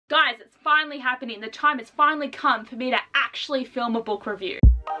Guys, it's finally happening. The time has finally come for me to actually film a book review.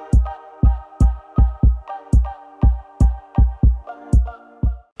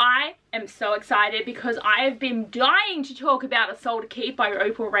 I am so excited because I have been dying to talk about A Soul to Keep by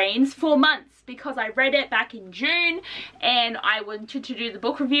Opal Raines for months, because I read it back in June and I wanted to do the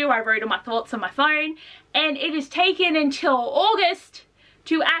book review. I wrote all my thoughts on my phone, and it has taken until August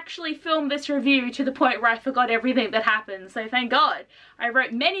to actually film this review, to the point where I forgot everything that happened. So thank God. I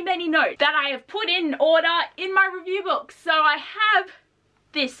wrote many notes that I have put in order in my review book. So I have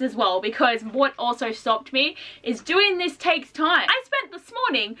this as well, because what also stopped me is doing this takes time. I spent this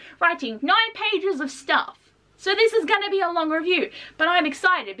morning writing 9 pages of stuff. So this is going to be a long review, but I'm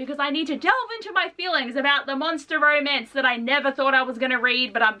excited because I need to delve into my feelings about the monster romance that I never thought I was going to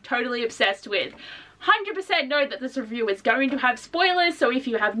read, but I'm totally obsessed with. 100% know that this review is going to have spoilers, so if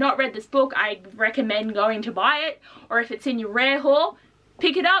you have not read this book, I recommend going to buy it, or if it's in your rare haul,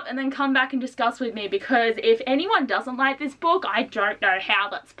 pick it up and then come back and discuss with me, because if anyone doesn't like this book, I don't know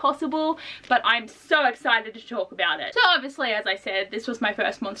how that's possible, but I'm so excited to talk about it. So obviously, as I said, this was my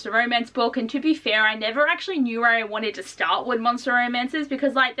first monster romance book, and to be fair, I never actually knew where I wanted to start with monster romances,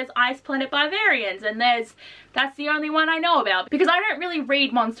 because like there's Ice Planet Barbarians, and that's the only one I know about, because I don't really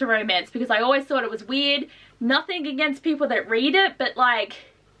read monster romance because I always thought it was weird. Nothing against people that read it, but like,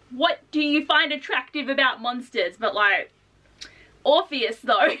 what do you find attractive about monsters? But like, Orpheus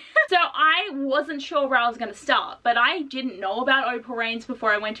though. So I wasn't sure where I was going to start, but I didn't know about Opal Raines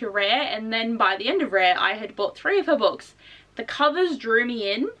before I went to Rare, and then by the end of Rare I had bought 3 of her books. The covers drew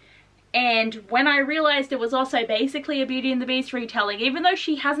me in, and when I realized it was also basically a Beauty and the Beast retelling, even though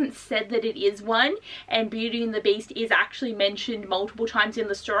she hasn't said that it is one, and Beauty and the Beast is actually mentioned multiple times in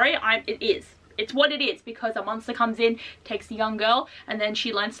the story, it is. It's what it is, because a monster comes in, takes a young girl, and then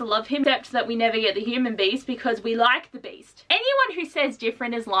she learns to love him, except that we never get the human beast because we like the beast. Anyone who says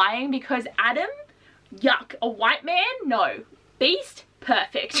different is lying, because Adam, yuck. A white man? No. Beast?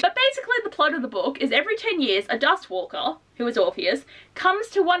 Perfect. But basically the plot of the book is every 10 years, a Dustwalker, who is Orpheus, comes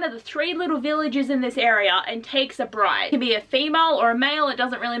to one of the 3 little villages in this area and takes a bride. It can be a female or a male, it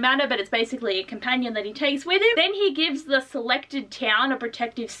doesn't really matter, but it's basically a companion that he takes with him. Then he gives the selected town a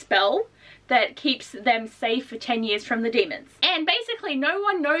protective spell that keeps them safe for 10 years from the demons. And basically no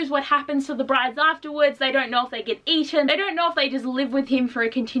one knows what happens to the brides afterwards. They don't know if they get eaten. They don't know if they just live with him for a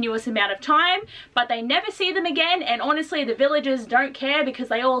continuous amount of time, but they never see them again, and honestly the villagers don't care because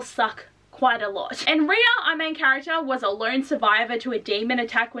they all suck quite a lot. And Rhea, our main character, was a lone survivor to a demon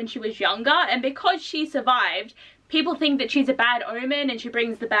attack when she was younger, and because she survived, people think that she's a bad omen and she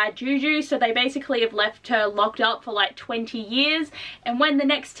brings the bad juju, so they basically have left her locked up for like 20 years, and when the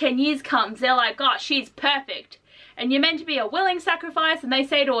next 10 years comes, they're like, gosh, she's perfect. And you're meant to be a willing sacrifice, and they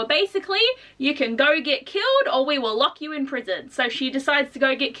say to her, basically, you can go get killed or we will lock you in prison. So she decides to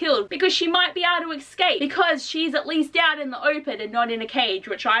go get killed because she might be able to escape, because she's at least out in the open and not in a cage,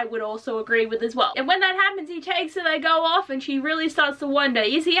 which I would also agree with as well. And when that happens, he takes her, they go off, and she really starts to wonder,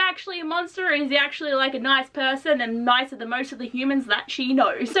 is he actually a monster, or is he actually like a nice person and nicer than most of the humans that she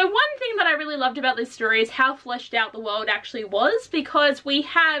knows? So one thing that I really loved about this story is how fleshed out the world actually was, because we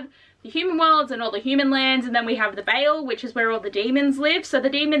have the human worlds and all the human lands, and then we have the Vale, which is where all the demons live. So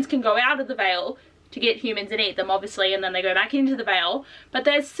the demons can go out of the Vale to get humans and eat them, obviously, and then they go back into the Vale. But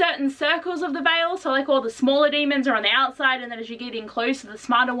there's certain circles of the Vale, so like all the smaller demons are on the outside, and then as you get in closer, the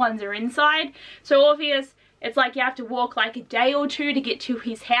smarter ones are inside. So Orpheus, it's like you have to walk like a day or 2 to get to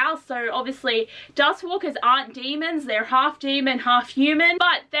his house. So obviously Dustwalkers aren't demons, they're half demon, half human,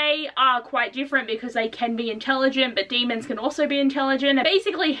 but they are quite different because they can be intelligent, but demons can also be intelligent. And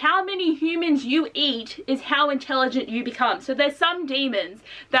basically how many humans you eat is how intelligent you become. So there's some demons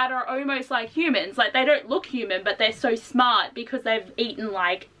that are almost like humans, like they don't look human, but they're so smart because they've eaten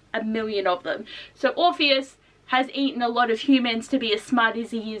like 1,000,000 of them. So Orpheus has eaten a lot of humans to be as smart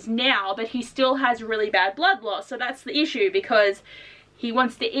as he is now, but he still has really bad blood loss. So that's the issue, because he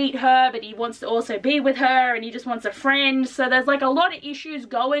wants to eat her, but he wants to also be with her, and he just wants a friend. So there's like a lot of issues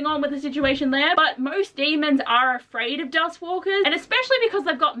going on with the situation there. But most demons are afraid of Dustwalkers, and especially because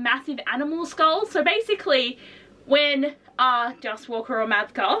they've got massive animal skulls. So basically when Dustwalker or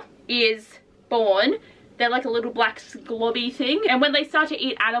Madka is born, they're like a little black globby thing, and when they start to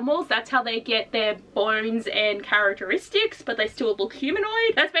eat animals, that's how they get their bones and characteristics, but they still look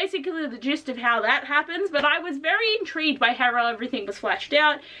humanoid. That's basically the gist of how that happens, but I was very intrigued by how everything was fleshed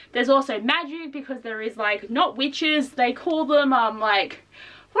out. There's also magic, because there is like, not witches, they call them like,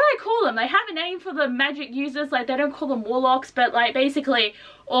 what do I call them? They have a name for the magic users, like they don't call them warlocks, but like basically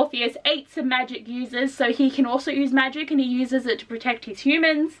Orpheus ate some magic users, so he can also use magic, and he uses it to protect his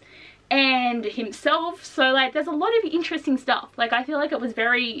humans. and himself. So like there's a lot of interesting stuff. Like I feel like it was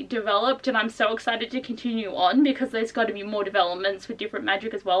very developed, and I'm so excited to continue on because there's got to be more developments with different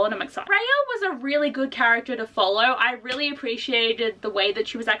magic as well, and I'm excited. Rhea was a really good character to follow. I really appreciated the way that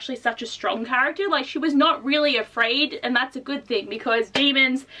she was actually such a strong character. Like she was not really afraid, and that's a good thing because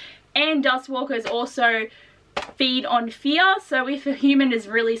demons and Dustwalkers also feed on fear. So if a human is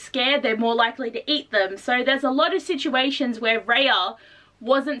really scared, they're more likely to eat them. So there's a lot of situations where Rhea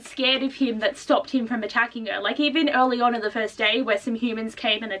wasn't scared of him that stopped him from attacking her. Like even early on in the first day where some humans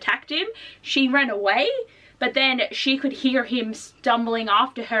came and attacked him, she ran away, but then she could hear him stumbling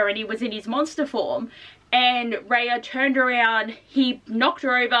after her and he was in his monster form. And Rhea turned around, he knocked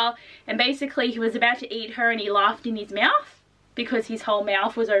her over, and basically he was about to eat her and he laughed in his mouth because his whole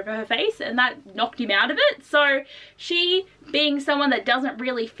mouth was over her face, and that knocked him out of it. So she, being someone that doesn't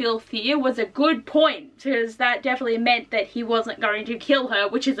really feel fear, was a good point, because that definitely meant that he wasn't going to kill her,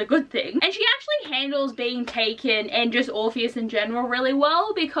 which is a good thing. And she actually handles being taken and just Orpheus in general really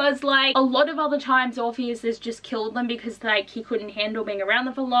well, because like a lot of other times Orpheus has just killed them because like he couldn't handle being around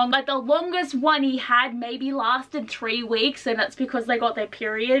them for long. Like the longest one he had maybe lasted 3 weeks, and that's because they got their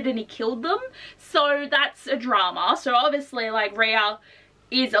period and he killed them. So that's a drama. So obviously like Rhea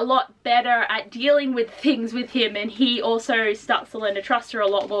is a lot better at dealing with things with him, and he also starts to learn to trust her a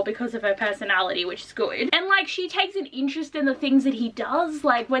lot more because of her personality, which is good. And like she takes an interest in the things that he does.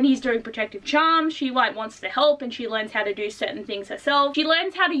 Like when he's doing protective charms, she like wants to help, and she learns how to do certain things herself. She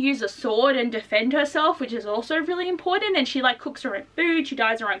learns how to use a sword and defend herself, which is also really important. And she like cooks her own food, she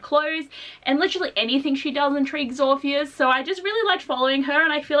dyes her own clothes, and literally anything she does intrigues Orpheus. So I just really liked following her,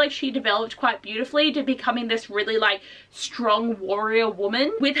 and I feel like she developed quite beautifully to becoming this really like strong warrior woman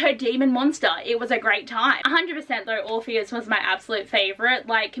with her demon monster. It was a great time. 100% though, Orpheus was my absolute favorite.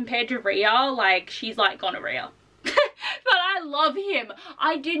 Like compared to Rhea, like she's like gonorrhea. But I love him.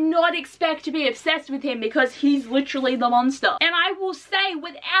 I did not expect to be obsessed with him because he's literally the monster. And I will say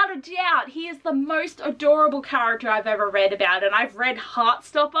without a doubt, he is the most adorable character I've ever read about, and I've read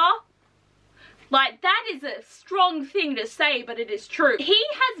Heartstopper. Like, that is a strong thing to say, but it is true. He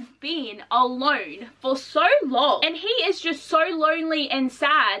has been alone for so long, and he is just so lonely and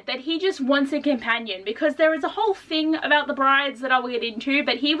sad that he just wants a companion, because there is a whole thing about the brides that I will get into,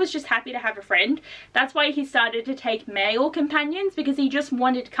 but he was just happy to have a friend. That's why he started to take male companions, because he just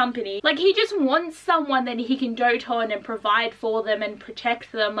wanted company. Like, he just wants someone that he can dote on and provide for them and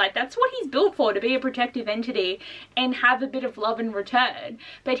protect them. Like, that's what he's built for, to be a protective entity and have a bit of love in return.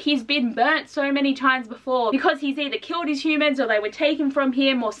 But he's been burnt so many times before because he's either killed his humans or they were taken from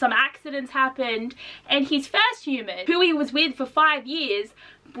him or some accidents happened, and his first human, who he was with for 5 years,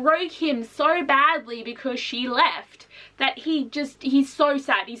 broke him so badly because she left that he's so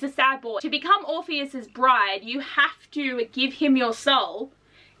sad. He's a sad boy. To become Orpheus's bride, you have to give him your soul,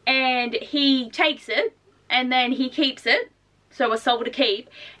 and he takes it and then he keeps it. So a soul to keep,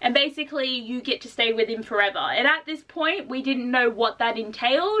 and basically you get to stay with him forever. And at this point we didn't know what that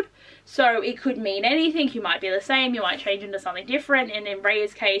entailed, so it could mean anything. You might be the same, you might change into something different, and in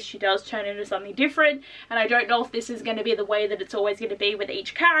Rhea's case she does turn into something different. And I don't know if this is going to be the way that it's always going to be with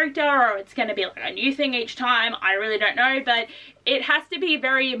each character, or it's going to be like a new thing each time. I really don't know, but it has to be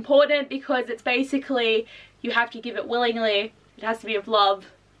very important because it's basically, you have to give it willingly. It has to be of love.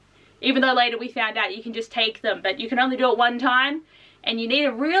 Even though later we found out you can just take them, but you can only do it one time, and you need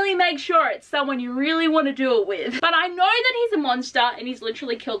to really make sure it's someone you really want to do it with. But I know that he's a monster and he's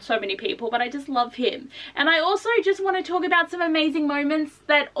literally killed so many people, but I just love him. And I also just want to talk about some amazing moments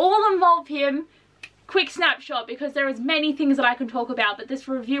that all involve him. Quick snapshot, because there is many things that I can talk about, but this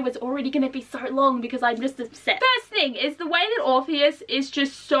review is already going to be so long because I'm just upset. First thing is the way that Orpheus is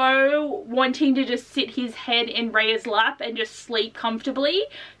just so wanting to just sit his head in Rhea's lap and just sleep comfortably.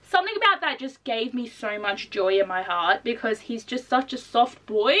 Something about that just gave me so much joy in my heart, because he's just such a soft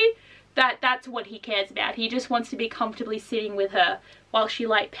boy that that's what he cares about. He just wants to be comfortably sitting with her while she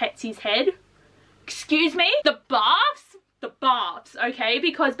like pets his head. Excuse me? The baths? The baths, okay?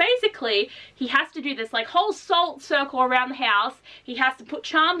 Because basically he has to do this like whole salt circle around the house. He has to put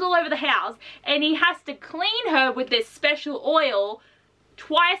charms all over the house, and he has to clean her with this special oil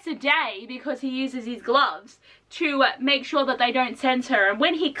twice a day because he uses his gloves to make sure that they don't sense her. And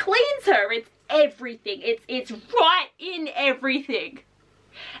when he cleans her, it's everything. It's right in everything.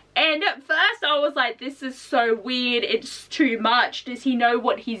 And at first I was like, this is so weird, it's too much, does he know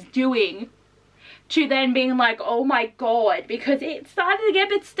what he's doing? To then being like, oh my god, because it started to get a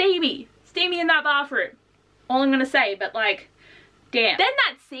bit steamy in that bathroom. All I'm gonna say, but like, damn. Then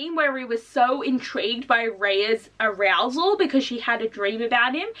that scene where he was so intrigued by Rhea's arousal because she had a dream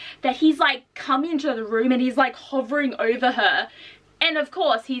about him, that he's like come into the room and he's like hovering over her And of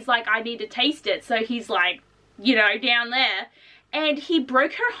course, he's like, I need to taste it. So he's like, you know, down there. And he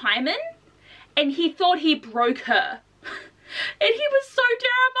broke her hymen. And he thought he broke her. And he was so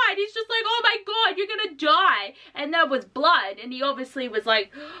terrified. He's just like, oh my god, you're gonna die. And there was blood. And he obviously was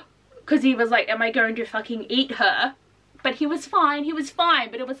like, because he was like, am I going to fucking eat her? But he was fine,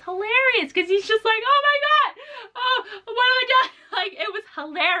 but it was hilarious because he's just like, oh my god, oh, what have I done? Like, it was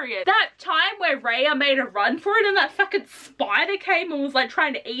hilarious. That time where Rhea made a run for it and that fucking spider came and was like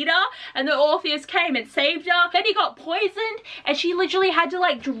trying to eat her, and the Orpheus came and saved her. Then he got poisoned and she literally had to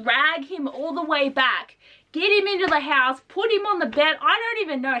like drag him all the way back, get him into the house, put him on the bed. I don't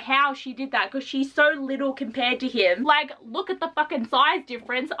even know how she did that because she's so little compared to him. Like, look at the fucking size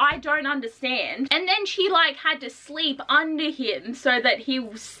difference. I don't understand. And then she like had to sleep under him so that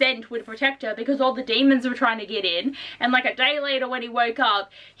his scent would protect her because all the demons were trying to get in. And like a day later when he woke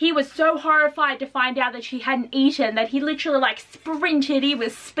up, he was so horrified to find out that she hadn't eaten that he literally like sprinted. He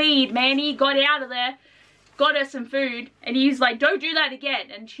was speed, man. He got out of there, got her some food, and he's like, don't do that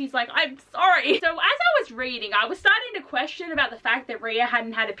again. And she's like, I'm sorry. So as I was reading, I was starting to question about the fact that Rhea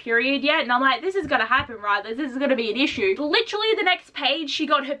hadn't had a period yet, and I'm like, this is gonna happen, right? This is gonna be an issue. Literally the next page she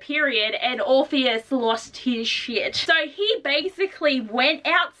got her period and Orpheus lost his shit. So he basically went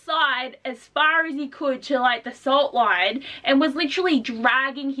outside as far as he could to like the salt line and was literally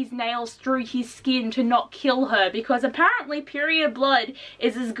dragging his nails through his skin to not kill her, because apparently period blood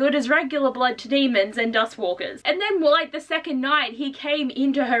is as good as regular blood to demons and Dustwalkers. And then like the second night he came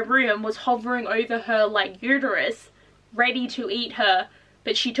into her room, was hovering over her like uterus, ready to eat her,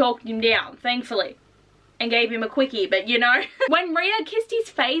 but she talked him down, thankfully, and gave him a quickie. But you know, when Rhea kissed his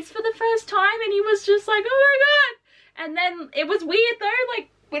face for the first time and he was just like, oh my god. And then it was weird though, like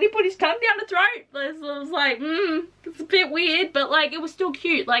when he put his tongue down the throat, it was like, it's a bit weird, but like it was still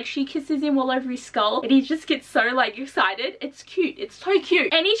cute. Like she kisses him all over his skull and he just gets so like excited. It's cute. It's so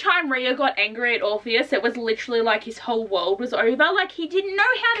cute. Anytime Rhea got angry at Orpheus, it was literally like his whole world was over. Like he didn't know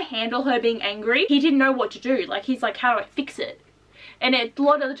how to handle her being angry. He didn't know what to do. Like he's like, how do I fix it? And a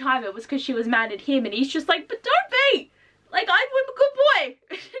lot of the time it was because she was mad at him, and he's just like, but don't be! Like, I'm a good boy!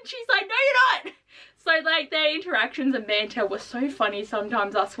 And she's like, no you're not! So like their interactions and banter were so funny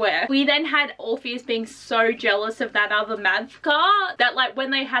sometimes, I swear. We then had Orpheus being so jealous of that other Mavka that like when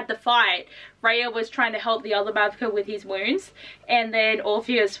they had the fight, Rhea was trying to help the other Mavka with his wounds, and then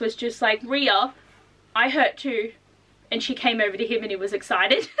Orpheus was just like, Rhea, I hurt too. And she came over to him and he was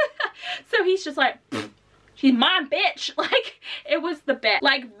excited. So he's just like, she's mine, bitch. Like, it was the best.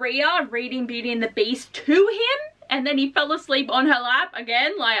 Like Rhea reading Beauty and the Beast to him, and then he fell asleep on her lap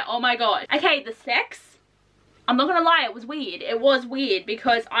again. Like, oh my god. Okay, the sex, I'm not gonna lie, it was weird. It was weird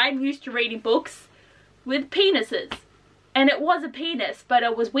because I'm used to reading books with penises. And it was a penis, but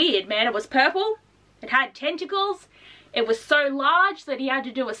it was weird, man. It was purple. It had tentacles. It was so large that he had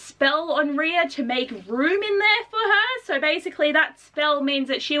to do a spell on Rhea to make room in there for her. So basically that spell means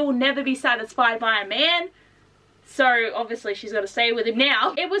that she will never be satisfied by a man. So obviously she's got to stay with him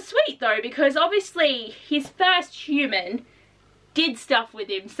now. It was sweet though, because obviously his first human did stuff with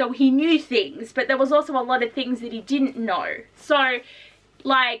him, so he knew things, but there was also a lot of things that he didn't know. So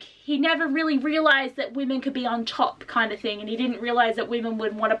like he never really realized that women could be on top kind of thing, and he didn't realize that women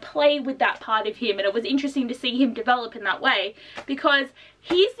would want to play with that part of him. And it was interesting to see him develop in that way, because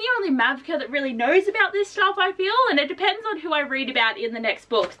he's the only Mavka that really knows about this stuff, I feel. And it depends on who I read about in the next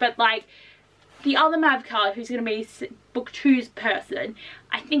books, but like the other Mavka, who's going to be book 2's person,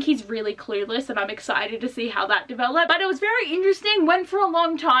 I think he's really clueless, and I'm excited to see how that develops. But it was very interesting, went for a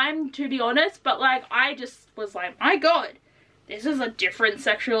long time to be honest, but like I just was like, my god, this is a different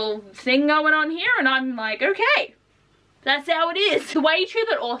sexual thing going on here, and I'm like, okay, that's how it is. The way too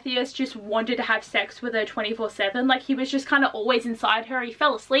that Orpheus just wanted to have sex with her 24/7, like he was just kind of always inside her. He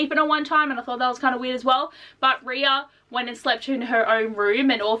fell asleep in her one time and I thought that was kind of weird as well. But Rhea went and slept in her own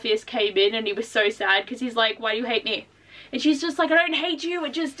room, and Orpheus came in and he was so sad because he's like, why do you hate me? And she's just like, I don't hate you,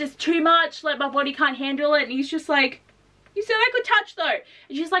 it just is too much, like my body can't handle it. And he's just like, you said I could touch though.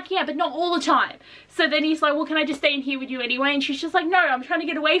 And she's like, yeah, but not all the time. So then he's like, well, can I just stay in here with you anyway? And she's just like, no, I'm trying to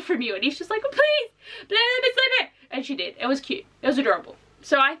get away from you. And he's just like, oh, please, let me sleep here. And she did. It was cute. It was adorable.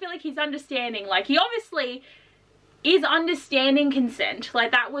 So I feel like he's understanding. Like he obviously is understanding consent.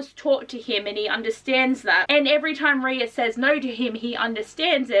 Like that was taught to him and he understands that. And every time Rhea says no to him, he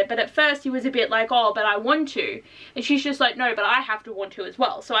understands it. But at first he was a bit like, oh, but I want to. And she's just like, no, but I have to want to as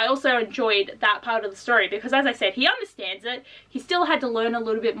well. So I also enjoyed that part of the story because, as I said, he understands it. He still had to learn a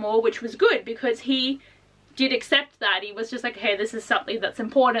little bit more, which was good because he did accept that. He was just like, hey, this is something that's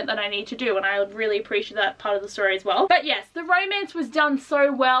important that I need to do, and I really appreciate that part of the story as well. But yes, the romance was done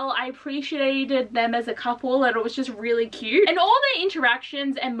so well. I appreciated them as a couple, and it was just really cute. And all the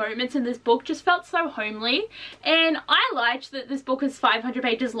interactions and moments in this book just felt so homely, and I liked that this book is 500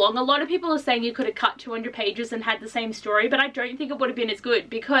 pages long. A lot of people are saying you could have cut 200 pages and had the same story, but I don't think it would have been as good,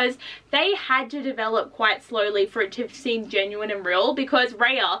 because they had to develop quite slowly for it to seem genuine and real, because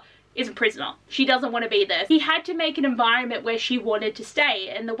Rhea is a prisoner. She doesn't want to be there. He had to make an environment where she wanted to stay,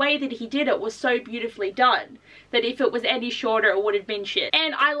 and the way that he did it was so beautifully done that if it was any shorter it would have been shit.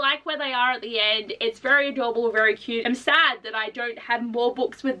 And I like where they are at the end. It's very adorable, very cute. I'm sad that I don't have more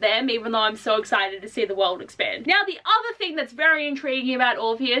books with them, even though I'm so excited to see the world expand. Now, the other thing that's very intriguing about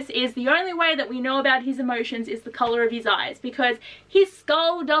Orpheus is the only way that we know about his emotions is the color of his eyes, because his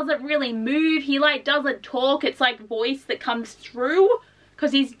skull doesn't really move. He like doesn't talk. It's like voice that comes through.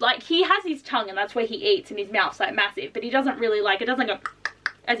 Because he's like, he has his tongue and that's where he eats and his mouth's like massive, but he doesn't really like, it doesn't go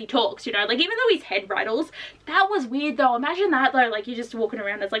as he talks, you know, like even though his head rattles. That was weird though. Imagine that though, like you're just walking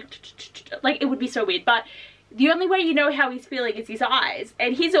around, it's like it would be so weird. But the only way you know how he's feeling is his eyes,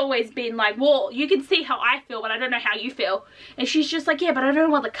 and he's always been like, well, you can see how I feel, but I don't know how you feel. And she's just like, yeah, but I don't know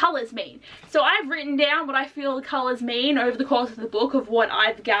what the colors mean. So I've written down what I feel the colors mean over the course of the book of what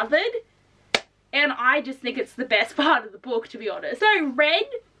I've gathered. And I just think it's the best part of the book, to be honest. So red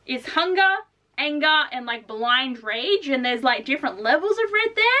is hunger, anger, and like blind rage. And there's like different levels of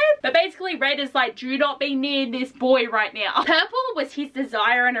red there. But basically red is like, do not be near this boy right now. Purple was his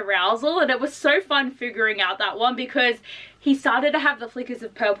desire and arousal. And it was so fun figuring out that one, because he started to have the flickers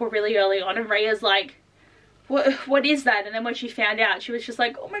of purple really early on. And Rhea's like, what is that? And then when she found out, she was just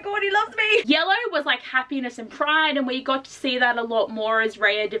like, oh my god, he loves me. Yellow was like happiness and pride, and we got to see that a lot more as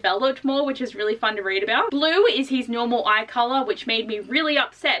Rhea developed more, which is really fun to read about. Blue is his normal eye color, which made me really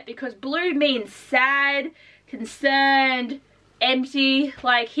upset, because blue means sad, concerned, empty.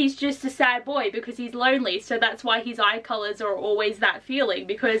 Like he's just a sad boy because he's lonely, so that's why his eye colors are always that feeling,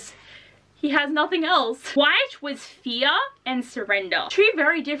 because he has nothing else. White was fear and surrender. Two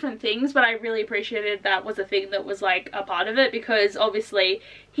very different things, but I really appreciated that was a thing that was like a part of it, because obviously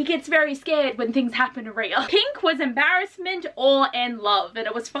he gets very scared when things happen to Rhea. Pink was embarrassment, awe, and love. And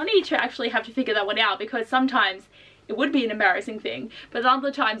it was funny to actually have to figure that one out, because sometimes it would be an embarrassing thing, but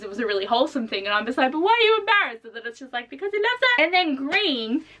other times it was a really wholesome thing, and I'm just like, but why are you embarrassed? And then it's just like, because he loves it. And then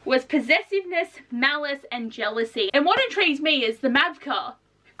green was possessiveness, malice, and jealousy. And what intrigues me is the Mavka,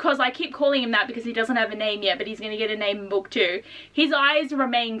 because I keep calling him that because he doesn't have a name yet, but he's going to get a name in book 2. His eyes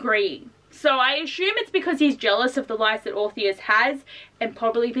remain green. So I assume it's because he's jealous of the life that Orpheus has, and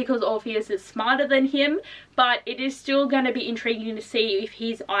probably because Orpheus is smarter than him, but it is still going to be intriguing to see if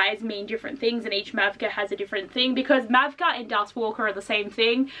his eyes mean different things, and each Mavka has a different thing, because Mavka and Dustwalker are the same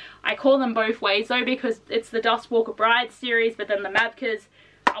thing. I call them both ways though, because it's the Dustwalker Bride series, but then the Mavkas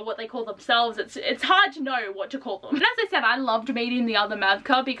are what they call themselves. It's hard to know what to call them. And as I said, I loved meeting the other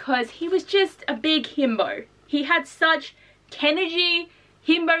Mavka because he was just a big himbo. He had such energy,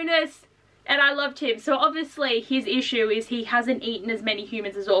 himbo-ness, and I loved him. So obviously his issue is he hasn't eaten as many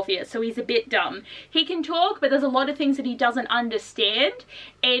humans as Orpheus, so he's a bit dumb. He can talk, but there's a lot of things that he doesn't understand,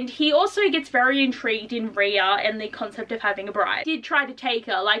 and he also gets very intrigued in Rhea and the concept of having a bride. He did try to take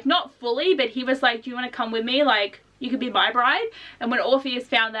her, like not fully, but he was like, do you want to come with me? Like, you could be my bride. And when Orpheus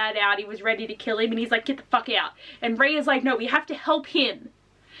found that out, he was ready to kill him, and he's like, get the fuck out. And Rhea's like, no, we have to help him.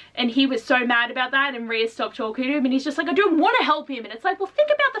 And he was so mad about that, and Rhea stopped talking to him, and he's just like, I don't want to help him. And it's like, well, think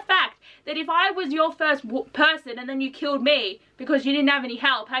about the fact that if I was your first person and then you killed me because you didn't have any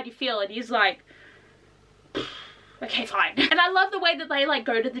help, how'd you feel? And he's like, okay, fine. And I love the way that they like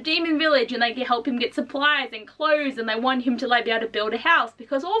go to the demon village and they can help him get supplies and clothes, and they want him to like be able to build a house,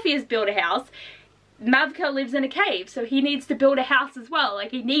 because Orpheus built a house. Mavka lives in a cave, so he needs to build a house as well.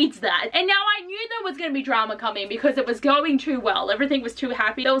 Like, he needs that. And now I knew there was going to be drama coming because it was going too well. Everything was too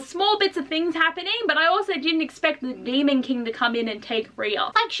happy. There were small bits of things happening, but I also didn't expect the Demon King to come in and take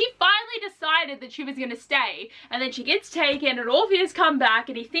Rhea. Like, she finally decided that she was going to stay, and then she gets taken, and Orpheus come back,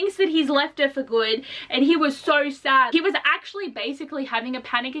 and he thinks that he's left her for good, and he was so sad. He was actually basically having a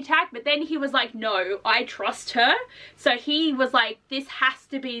panic attack, but then he was like, no, I trust her. So he was like, this has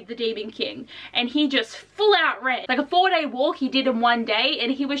to be the Demon King. And he just full out ran. Like a 4-day walk he did in one day,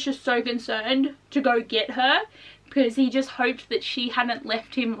 and he was just so concerned to go get her because he just hoped that she hadn't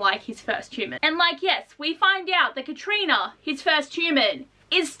left him like his first human. And like, yes, we find out that Katrina, his first human,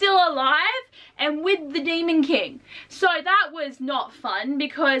 is still alive and with the Demon King. So that was not fun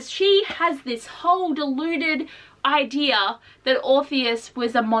because she has this whole deluded idea that Orpheus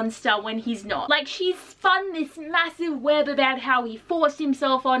was a monster when he's not. Like, she's spun this massive web about how he forced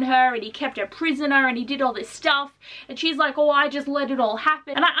himself on her and he kept her prisoner and he did all this stuff, and she's like, oh, I just let it all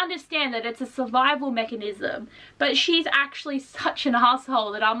happen. And I understand that it's a survival mechanism, but she's actually such an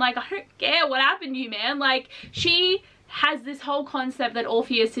asshole that I'm like, I don't care what happened to you, man. Like, she has this whole concept that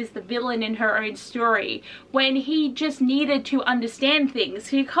Orpheus is the villain in her own story when he just needed to understand things,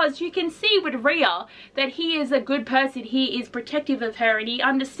 because you can see with Rhea that he is a good person, he is protective of her and he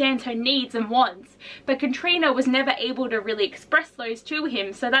understands her needs and wants, but Katrina was never able to really express those to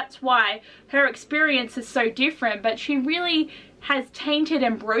him, so that's why her experience is so different. But she really has tainted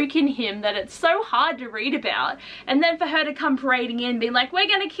and broken him that it's so hard to read about. And then for her to come parading in being like, we're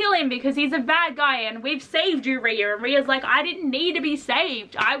gonna kill him because he's a bad guy and we've saved you, Rhea. And Rhea's like, I didn't need to be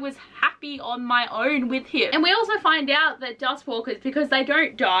saved. I was happy on my own with him. And we also find out that Dustwalkers, because they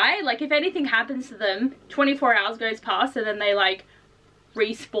don't die, like if anything happens to them, 24 hours goes past and then they like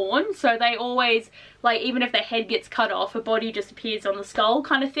respawn. So they always, like, even if their head gets cut off, a body just appears on the skull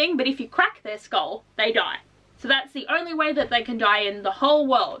kind of thing. But if you crack their skull, they die. So that's the only way that they can die in the whole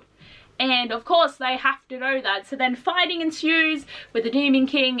world. And of course they have to know that. So then fighting ensues with the Demon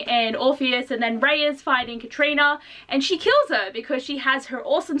King and Orpheus, and then Rhea's fighting Katrina and she kills her because she has her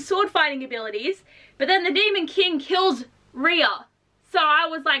awesome sword fighting abilities. But then the Demon King kills Rhea. So I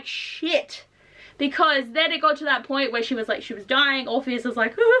was like, shit. Because then it got to that point where she was like, she was dying. Orpheus was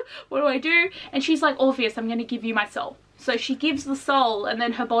like, what do I do? And she's like, Orpheus, I'm going to give you my soul. So she gives the soul and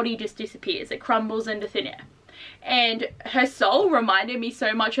then her body just disappears. It crumbles into thin air. And her soul reminded me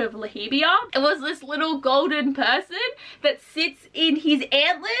so much of Lahibia. It was this little golden person that sits in his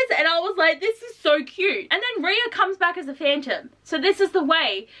antlers, and I was like, this is so cute. And then Rhea comes back as a phantom. So this is the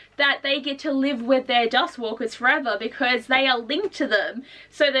way that they get to live with their Dustwalkers forever, because they are linked to them,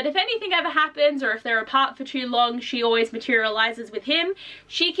 so that if anything ever happens or if they're apart for too long, she always materializes with him.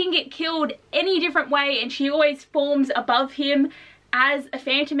 She can get killed any different way and she always forms above him as a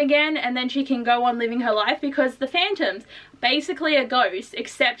phantom again, and then she can go on living her life, because the phantoms basically are ghosts,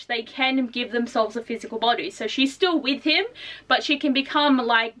 except they can give themselves a physical body. So she's still with him, but she can become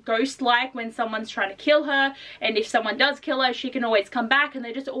like ghost-like when someone's trying to kill her, and if someone does kill her, she can always come back and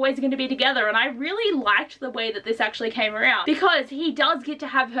they're just always going to be together. And I really liked the way that this actually came around, because he does get to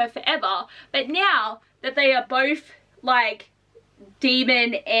have her forever, but now that they are both like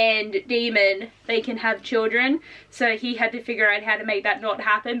demon and demon, they can have children. So he had to figure out how to make that not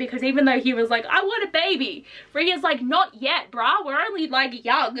happen, because even though he was like, I want a baby, Rhea's like, not yet, bruh, we're only like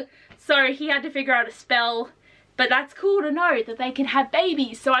young. So he had to figure out a spell. But that's cool to know that they can have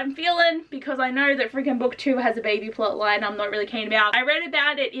babies. So I'm feeling, because I know that freaking book 2 has a baby plot line I'm not really keen about. I read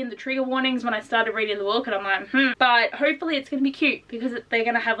about it in the trigger warnings when I started reading the book, and I'm like, But hopefully it's going to be cute, because they're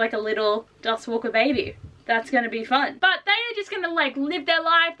going to have like a little Dustwalker baby. That's going to be fun. But they are just going to like live their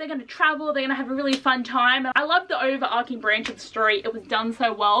life. They're going to travel. They're going to have a really fun time. I love the overarching branch of the story. It was done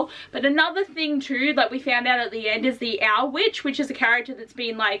so well. But another thing too that we found out at the end is the Owl Witch, which is a character that's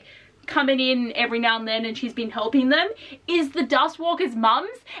been like coming in every now and then and she's been helping them, is the Dustwalkers'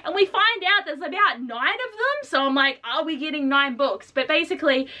 mums. And we find out there's about 9 of them. So I'm like, are we getting 9 books? But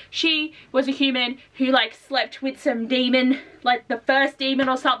basically she was a human who like slept with some demon, like the first demon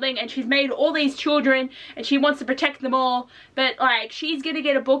or something, and she's made all these children and she wants to protect them all. But like, she's gonna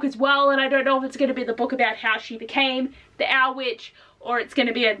get a book as well, and I don't know if it's gonna be the book about how she became the Owl Witch, or it's going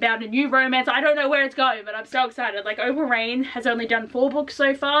to be about a new romance. I don't know where it's going, but I'm so excited. Like, Opal Rain has only done 4 books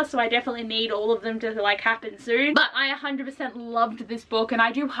so far, so I definitely need all of them to like happen soon. But I 100% loved this book, and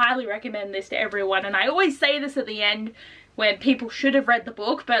I do highly recommend this to everyone. And I always say this at the end when people should have read the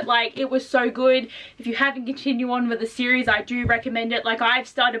book, but like, it was so good. If you haven't continued on with the series, I do recommend it. Like, I've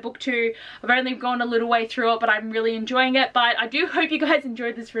started book 2. I've only gone a little way through it, but I'm really enjoying it. But I do hope you guys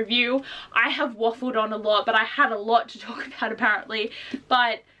enjoyed this review. I have waffled on a lot, but I had a lot to talk about apparently,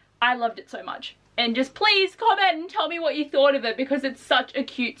 but I loved it so much. And just please comment and tell me what you thought of it, because it's such a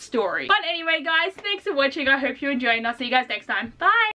cute story. But anyway guys, thanks for watching. I hope you enjoyed, and I'll see you guys next time. Bye!